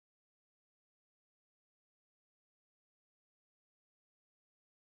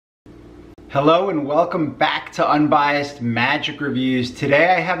Hello and welcome back to Unbiased Magic Reviews.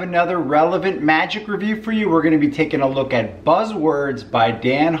 Today I have another relevant magic review for you. We're going to be taking a look at Buzzwords by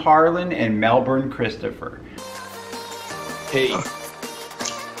Dan Harlan and Milbourne Christopher. Hey.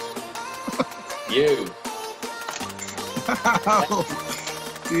 You.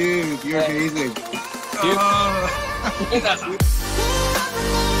 Dude, you're amazing.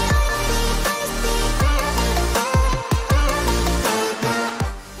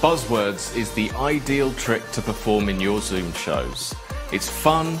 Buzzwords is the ideal trick to perform in your Zoom shows. It's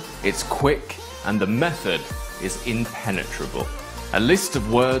fun, it's quick, and the method is impenetrable. A list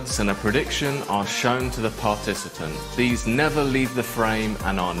of words and a prediction are shown to the participant. These never leave the frame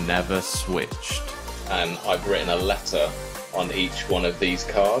and are never switched. And I've written a letter on each one of these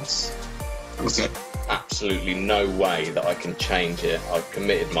cards. Okay. Absolutely no way that I can change it. I've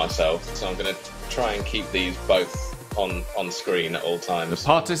committed myself, so I'm going to try and keep these both on screen at all times. The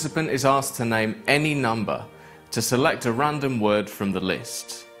participant is asked to name any number to select a random word from the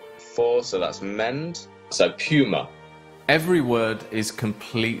list. 4, so that's mend. So puma. Every word is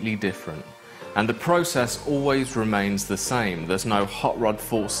completely different, and the process always remains the same. There's no hot rod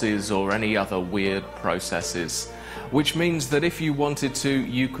forces or any other weird processes, which means that if you wanted to,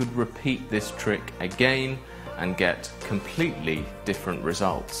 you could repeat this trick again and get completely different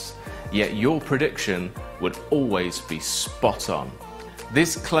results. Yet your prediction would always be spot on.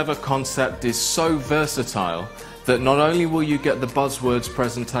 This clever concept is so versatile that not only will you get the Buzzwords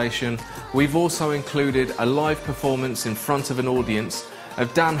presentation, we've also included a live performance in front of an audience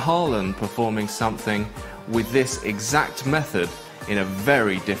of Dan Harlan performing something with this exact method in a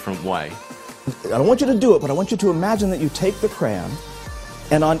very different way. I don't want you to do it, but I want you to imagine that you take the crayon,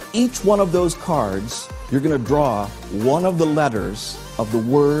 and on each one of those cards, you're going to draw one of the letters of the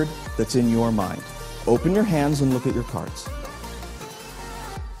word that's in your mind. Open your hands and look at your cards.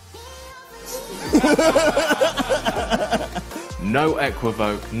 No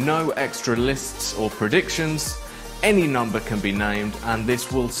equivoque, no extra lists or predictions. Any number can be named, and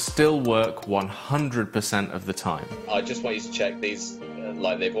this will still work 100% of the time. I just want you to check these,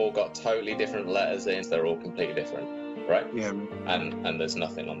 like they've all got totally different letters in. They're all completely different, right? Yeah. And there's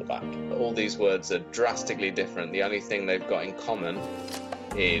nothing on the back. All these words are drastically different. The only thing they've got in common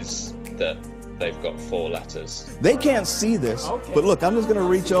is that they've got 4 letters. They can't see this, but look, I'm just going to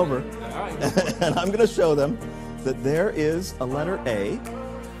reach over and I'm going to show them that there is a letter A.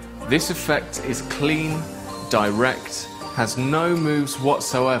 This effect is clean, direct, has no moves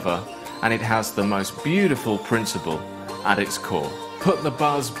whatsoever, and it has the most beautiful principle at its core. Put the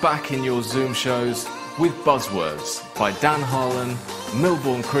buzz back in your Zoom shows with Buzzwords by Dan Harlan,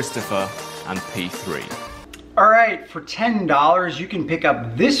 Milbourne Christopher, and P3. Alright, for $10 you can pick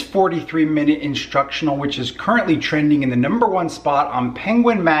up this 43-minute instructional, which is currently trending in the #1 spot on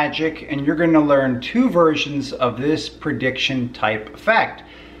Penquin Magic, and you're going to learn 2 versions of this prediction type effect.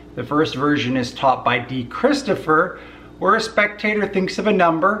 The first version is taught by D. Christopher, where a spectator thinks of a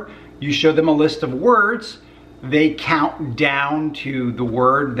number, you show them a list of words, they count down to the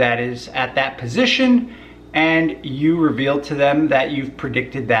word that is at that position, and you reveal to them that you've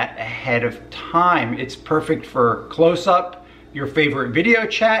predicted that ahead of time. It's perfect for close-up, your favorite video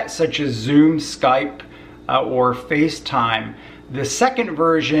chat such as Zoom, Skype, or FaceTime. The second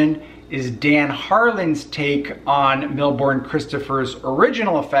version is Dan Harlan's take on Milbourne Christopher's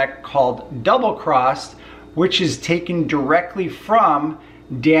original effect called Double Crossed, which is taken directly from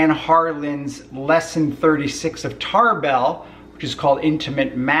Dan Harlan's lesson 36 of Tarbell, which is called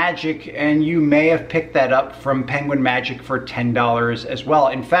Intimate Magic, and you may have picked that up from Penquin Magic for $10 as well.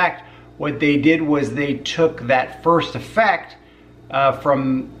 In fact, what they did was they took that first effect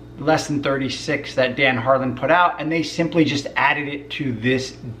from lesson 36 that Dan Harlan put out, and they simply just added it to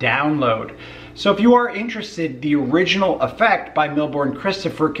this download. So if you are interested, the original effect by Milbourne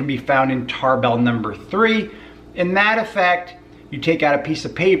Christopher can be found in Tarbell #3. In that effect, you take out a piece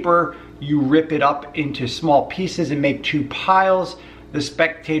of paper, you rip it up into small pieces and make 2 piles. The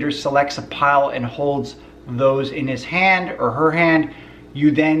spectator selects a pile and holds those in his hand or her hand.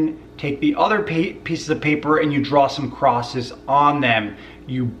 You then take the other pieces of paper and you draw some crosses on them.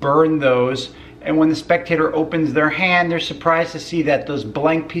 You burn those, and when the spectator opens their hand, they're surprised to see that those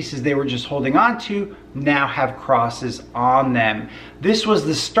blank pieces they were just holding on to now have crosses on them. This was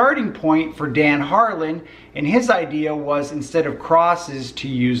the starting point for Dan Harlan, and his idea was, instead of crosses, to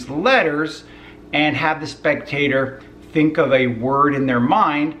use letters and have the spectator think of a word in their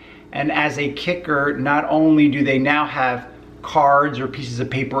mind. And as a kicker, not only do they now have cards or pieces of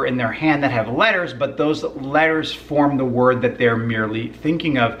paper in their hand that have letters, but those letters form the word that they're merely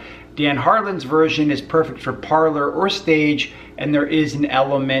thinking of. Dan Harlan's version is perfect for parlor or stage, and there is an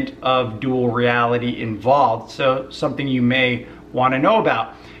element of dual reality involved, so something you may want to know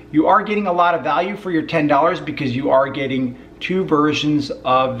about. You are getting a lot of value for your $10 because you are getting 2 versions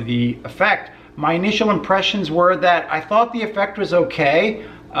of the effect. My initial impressions were that I thought the effect was okay.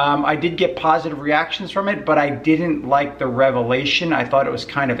 I did get positive reactions from it, but I didn't like the revelation. I thought it was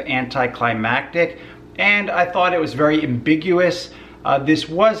kind of anticlimactic, and I thought it was very ambiguous. This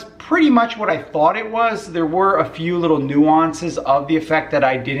was pretty much what I thought it was. There were a few little nuances of the effect that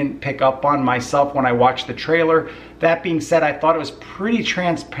I didn't pick up on myself when I watched the trailer. That being said, I thought it was pretty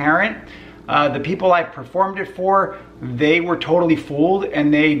transparent. The people I performed it for, they were totally fooled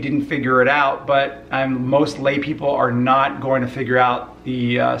and they didn't figure it out, but most lay people are not going to figure out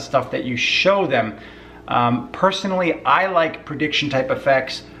the stuff that you show them. Personally, I like prediction type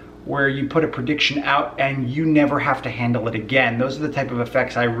effects where you put a prediction out and you never have to handle it again. Those are the type of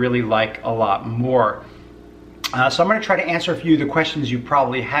effects I really like a lot more. So I'm going to try to answer a few of the questions you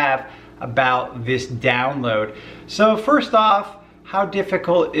probably have about this download. So first off, how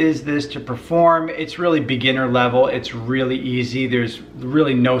difficult is this to perform? It's really beginner level. It's really easy. There's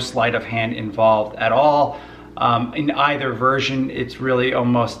really no sleight of hand involved at all. In either version, it's really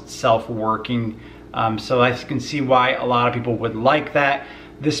almost self-working. So I can see why a lot of people would like that.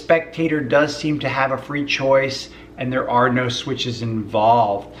 The spectator does seem to have a free choice and there are no switches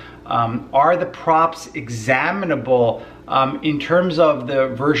involved. Are the props examinable? In terms of the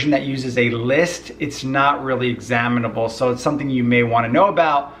version that uses a list, it's not really examinable, so it's something you may want to know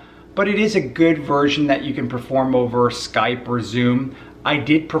about, but it is a good version that you can perform over Skype or Zoom. I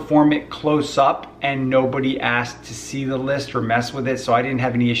did perform it close up and nobody asked to see the list or mess with it, so I didn't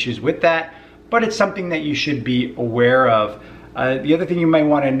have any issues with that, but it's something that you should be aware of. The other thing you might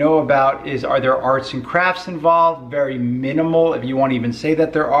want to know about is, are there arts and crafts involved? Very minimal, if you want to even say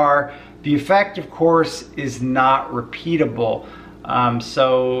that there are. The effect, of course, is not repeatable.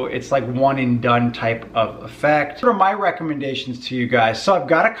 So it's like one and done type of effect. What are my recommendations to you guys? So I've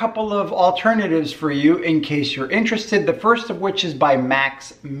got a couple of alternatives for you in case you're interested. The first of which is by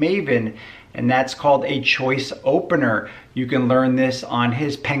Max Maven, and that's called a choice opener. You can learn this on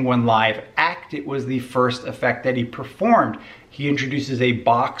his Penguin Live act. It was the first effect that he performed. He introduces a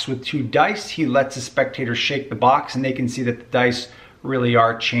box with 2 dice. He lets the spectator shake the box and they can see that the dice really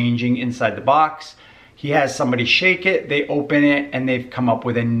are changing inside the box. He has somebody shake it, they open it, and they've come up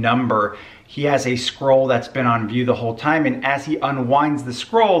with a number. He has a scroll that's been on view the whole time, and as he unwinds the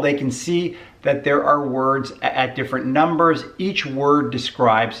scroll, they can see that there are words at different numbers. Each word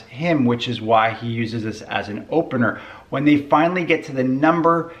describes him, which is why he uses this as an opener. When they finally get to the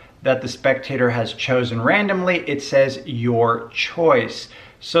number that the spectator has chosen randomly, it says your choice.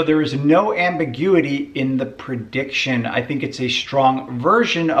 So there is no ambiguity in the prediction. I think it's a strong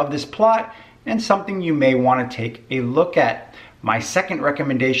version of this plot and something you may want to take a look at. My second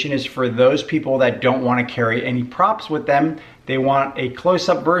recommendation is for those people that don't want to carry any props with them. They want a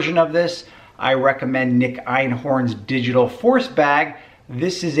close-up version of this. I recommend Nick Einhorn's Digital Force Bag.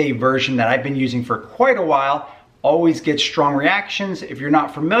 This is a version that I've been using for quite a while. Always gets strong reactions. If you're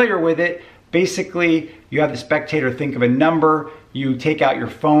not familiar with it, basically you have the spectator think of a number, you take out your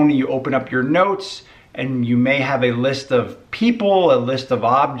phone, you open up your notes, and you may have a list of people, a list of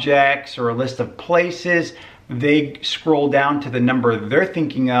objects, or a list of places. They scroll down to the number they're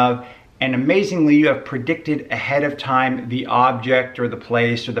thinking of, and amazingly you have predicted ahead of time the object or the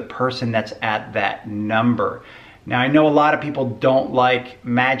place or the person that's at that number. Now I know a lot of people don't like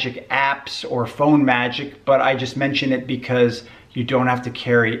magic apps or phone magic, but I just mention it because you don't have to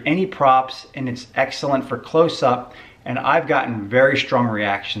carry any props and it's excellent for close-up, and I've gotten very strong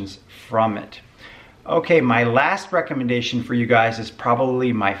reactions from it. Okay, my last recommendation for you guys is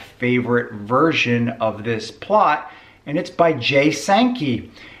probably my favorite version of this plot, and it's by Jay Sankey,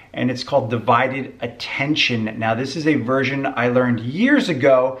 and it's called Divided Attention. Now this is a version I learned years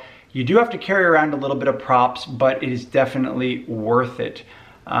ago. You do have to carry around a little bit of props, but it is definitely worth it.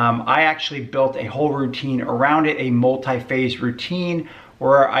 I actually built a whole routine around it, a multi-phase routine,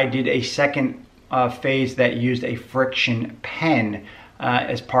 where I did a second phase that used a friction pen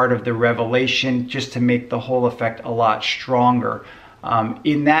as part of the revelation, just to make the whole effect a lot stronger.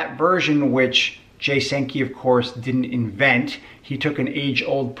 In that version, which Jay Sankey, of course, didn't invent, he took an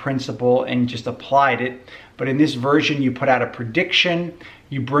age-old principle and just applied it. But in this version, you put out a prediction,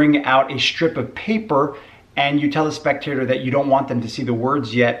 you bring out a strip of paper, and you tell the spectator that you don't want them to see the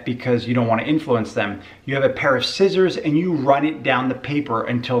words yet because you don't want to influence them. You have a pair of scissors and you run it down the paper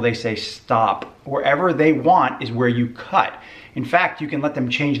until they say stop. Wherever they want is where you cut. In fact, you can let them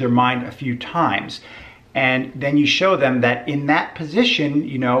change their mind a few times. And then you show them that in that position,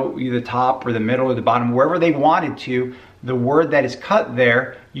 you know, either the top or the middle or the bottom, wherever they wanted to, the word that is cut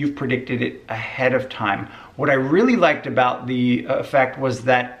there, you've predicted it ahead of time. What I really liked about the effect was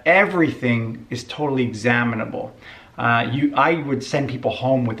that everything is totally examinable. I would send people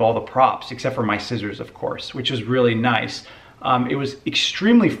home with all the props, except for my scissors, of course, which was really nice. It was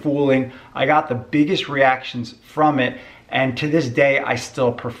extremely fooling. I got the biggest reactions from it. And to this day, I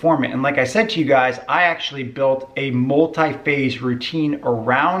still perform it. And like I said to you guys, I actually built a multi-phase routine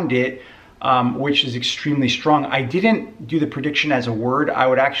around it, which is extremely strong. I didn't do the prediction as a word. I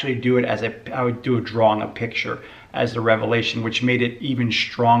would actually do it as I would do a drawing a picture as the revelation, which made it even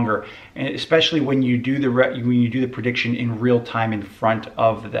stronger. And especially when you do the prediction in real time in front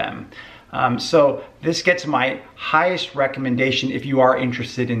of them. So this gets my highest recommendation if you are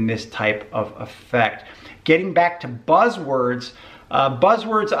interested in this type of effect. Getting back to Buzzwords,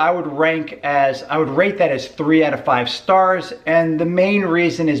 Buzzwords I would rate that as 3 out of 5 stars, and the main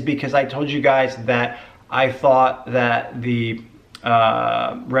reason is because I told you guys that I thought that the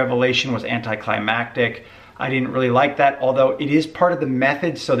revelation was anticlimactic. I didn't really like that, although it is part of the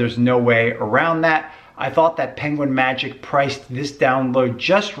method, so there's no way around that. I thought that Penquin Magic priced this download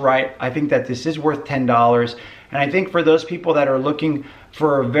just right. I think that this is worth $10, and I think for those people that are looking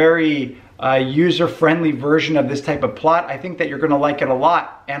for a very user-friendly version of this type of plot, I think that you're going to like it a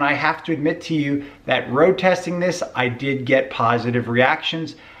lot. And I have to admit to you that road testing this, I did get positive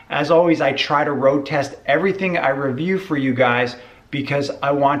reactions. As always, I try to road test everything I review for you guys because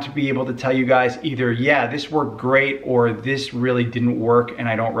I want to be able to tell you guys either, yeah, this worked great, or this really didn't work and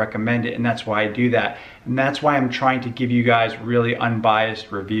I don't recommend it. And that's why I do that. And that's why I'm trying to give you guys really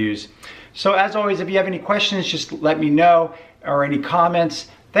unbiased reviews. So as always, if you have any questions, just let me know, or any comments.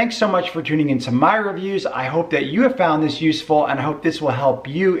 Thanks so much for tuning into my reviews. I hope that you have found this useful, and I hope this will help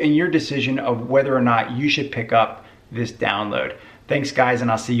you in your decision of whether or not you should pick up this download. Thanks guys, and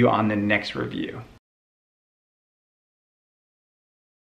I'll see you on the next review.